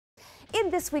In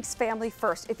this week's Family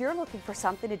First, if you're looking for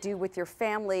something to do with your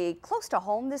family close to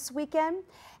home this weekend,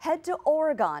 head to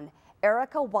Oregon.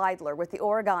 Erica Weidler with the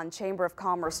Oregon Chamber of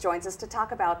Commerce joins us to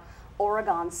talk about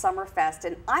Oregon Summerfest.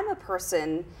 And I'm a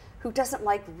person who doesn't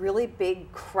like really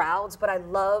big crowds, but I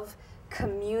love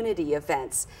community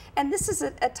events. And this is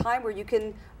a time where you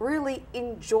can really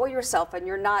enjoy yourself and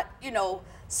you're not,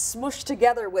 smushed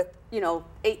together with,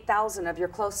 8,000 of your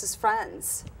closest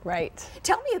friends. Right.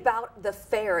 Tell me about the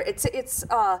fair. It's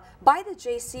by the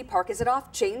JC Park. Is it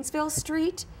off Janesville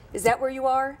Street? Is that where you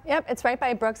are? Yep, it's right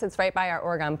by Brooks. It's right by our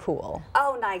Oregon pool.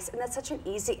 Oh, nice. And that's such an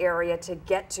easy area to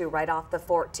get to right off the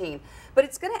 14. But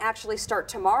it's going to actually start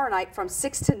tomorrow night from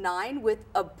 6 to 9 with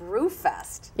a brew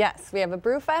fest. Yes, we have a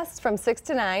brew fest from 6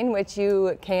 to 9, which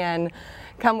you can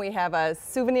come. We have a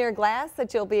souvenir glass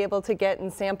that you'll be able to get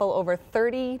and sample over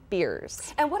 30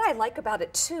 beers. And what I like about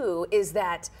it too is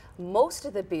that most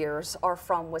of the beers are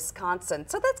from Wisconsin.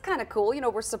 So that's kind of cool.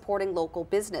 We're supporting local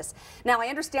business. Now, I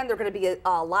understand there are going to be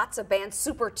lots of bands.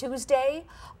 Super Tuesday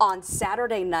on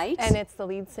Saturday night. And it's the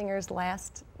lead singer's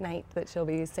last night that she'll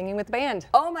be singing with the band.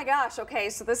 Oh my gosh. Okay,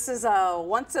 so this is a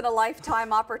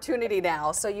once-in-a-lifetime opportunity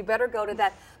now. So you better go to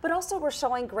that. But also we're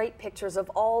showing great pictures of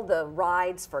all the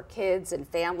rides for kids and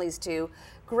families too.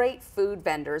 Great food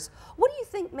vendors. What do you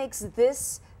think makes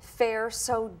this fair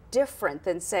so different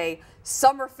than, say,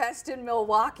 Summerfest in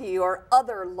Milwaukee or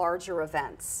other larger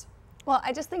events? Well,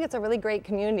 I just think it's a really great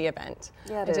community event.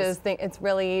 Yeah, I just think it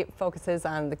really focuses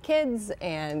on the kids,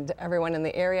 and everyone in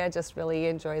the area just really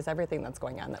enjoys everything that's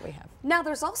going on that we have. Now,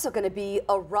 there's also going to be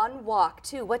a run walk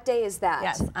too. What day is that?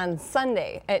 Yes, on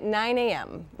Sunday at 9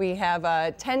 a.m. We have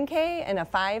a 10K and a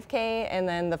 5K, and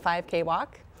then the 5K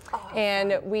walk. Oh,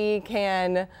 and fun. We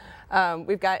can,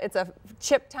 it's a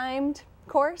chip timed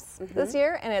course this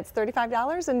year, and it's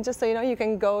 $35. And just so you know, you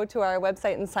can go to our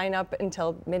website and sign up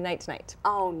until midnight tonight.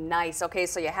 Oh, nice. Okay,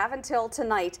 so you have until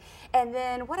tonight. And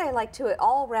then what I like too, it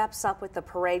all wraps up with the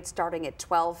parade starting at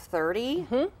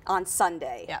 12:30 on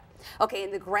Sunday. Yeah. Okay,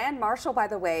 and the Grand Marshal, by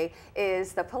the way,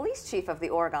 is the police chief of the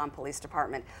Oregon Police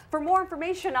Department. For more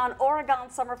information on Oregon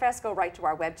Summerfest, go right to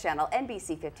our web channel,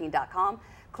 NBC15.com.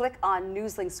 Click on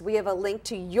News Links. We have a link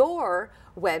to your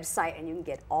website, and you can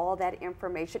get all that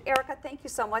information. Erica, thank you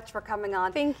so much for coming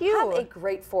on. Thank you. Have a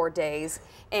great 4 days.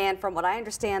 And from what I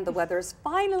understand, the weather's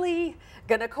finally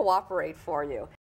going to cooperate for you.